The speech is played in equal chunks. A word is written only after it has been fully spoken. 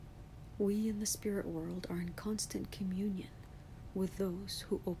We in the spirit world are in constant communion with those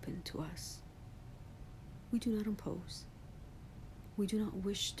who open to us. We do not impose. We do not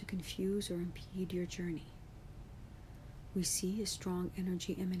wish to confuse or impede your journey. We see a strong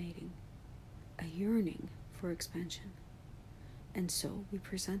energy emanating, a yearning for expansion, and so we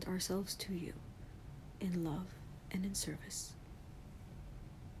present ourselves to you in love and in service.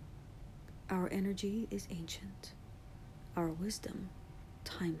 Our energy is ancient, our wisdom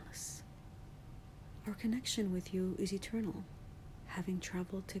timeless. Our connection with you is eternal, having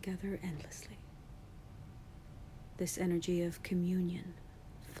traveled together endlessly. This energy of communion,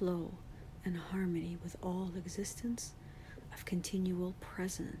 flow, and harmony with all existence, of continual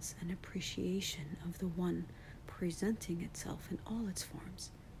presence and appreciation of the One presenting itself in all its forms,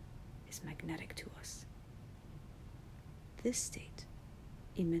 is magnetic to us. This state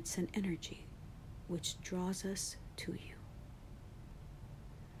emits an energy which draws us to you.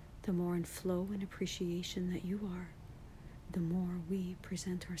 The more in flow and appreciation that you are, the more we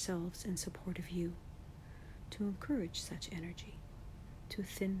present ourselves in support of you, to encourage such energy, to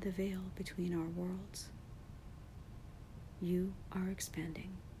thin the veil between our worlds. You are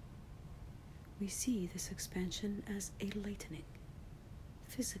expanding. We see this expansion as a lightening,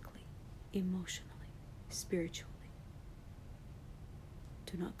 physically, emotionally, spiritually.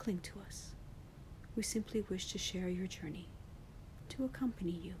 Do not cling to us. We simply wish to share your journey, to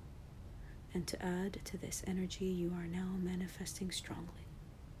accompany you, and to add to this energy you are now manifesting strongly.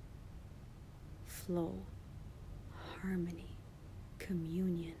 Flow, harmony,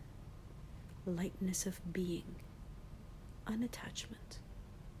 communion, lightness of being, unattachment,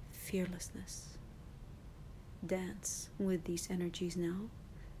 fearlessness. Dance with these energies now,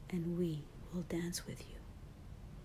 and we will dance with you.